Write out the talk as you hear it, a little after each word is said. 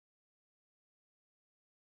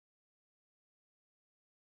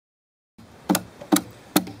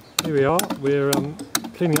here we are. We're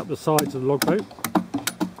cleaning up the sides of the logboat,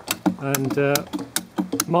 and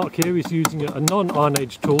Mark here is using a non-iron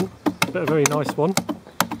edge tool, but a very nice one.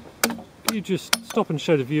 Can you just stop and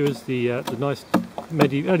show the viewers the nice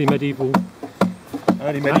early medieval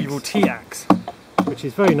tea axe, which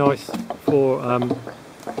is very nice for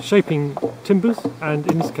shaping timbers and,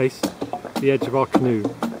 in this case, the edge of our canoe.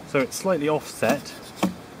 So it's slightly offset,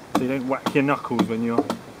 so you don't whack your knuckles when you're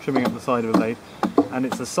trimming up the side of a blade. And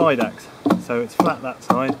it's a side axe, so it's flat that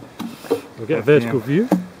side. We'll get a vertical view.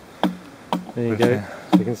 There you go.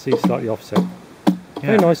 So you can see slightly offset.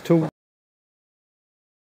 Very nice tool.